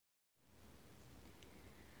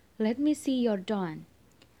Let me see your dawn.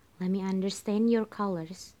 Let me understand your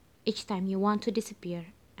colors each time you want to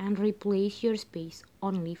disappear and replace your space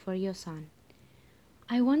only for your sun.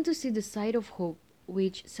 I want to see the side of hope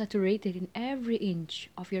which saturated in every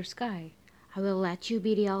inch of your sky. I will let you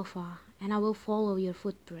be the alpha and I will follow your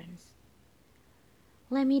footprints.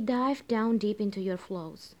 Let me dive down deep into your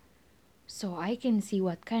flaws. So I can see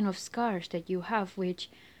what kind of scars that you have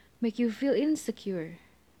which make you feel insecure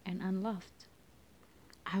and unloved.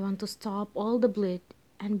 I want to stop all the bleed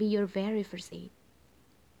and be your very first aid.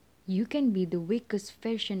 You can be the weakest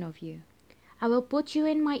version of you. I will put you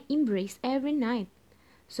in my embrace every night,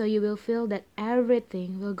 so you will feel that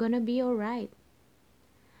everything will gonna be alright.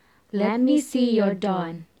 Let me see your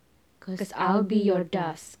dawn, 'cause I'll be your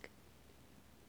dusk.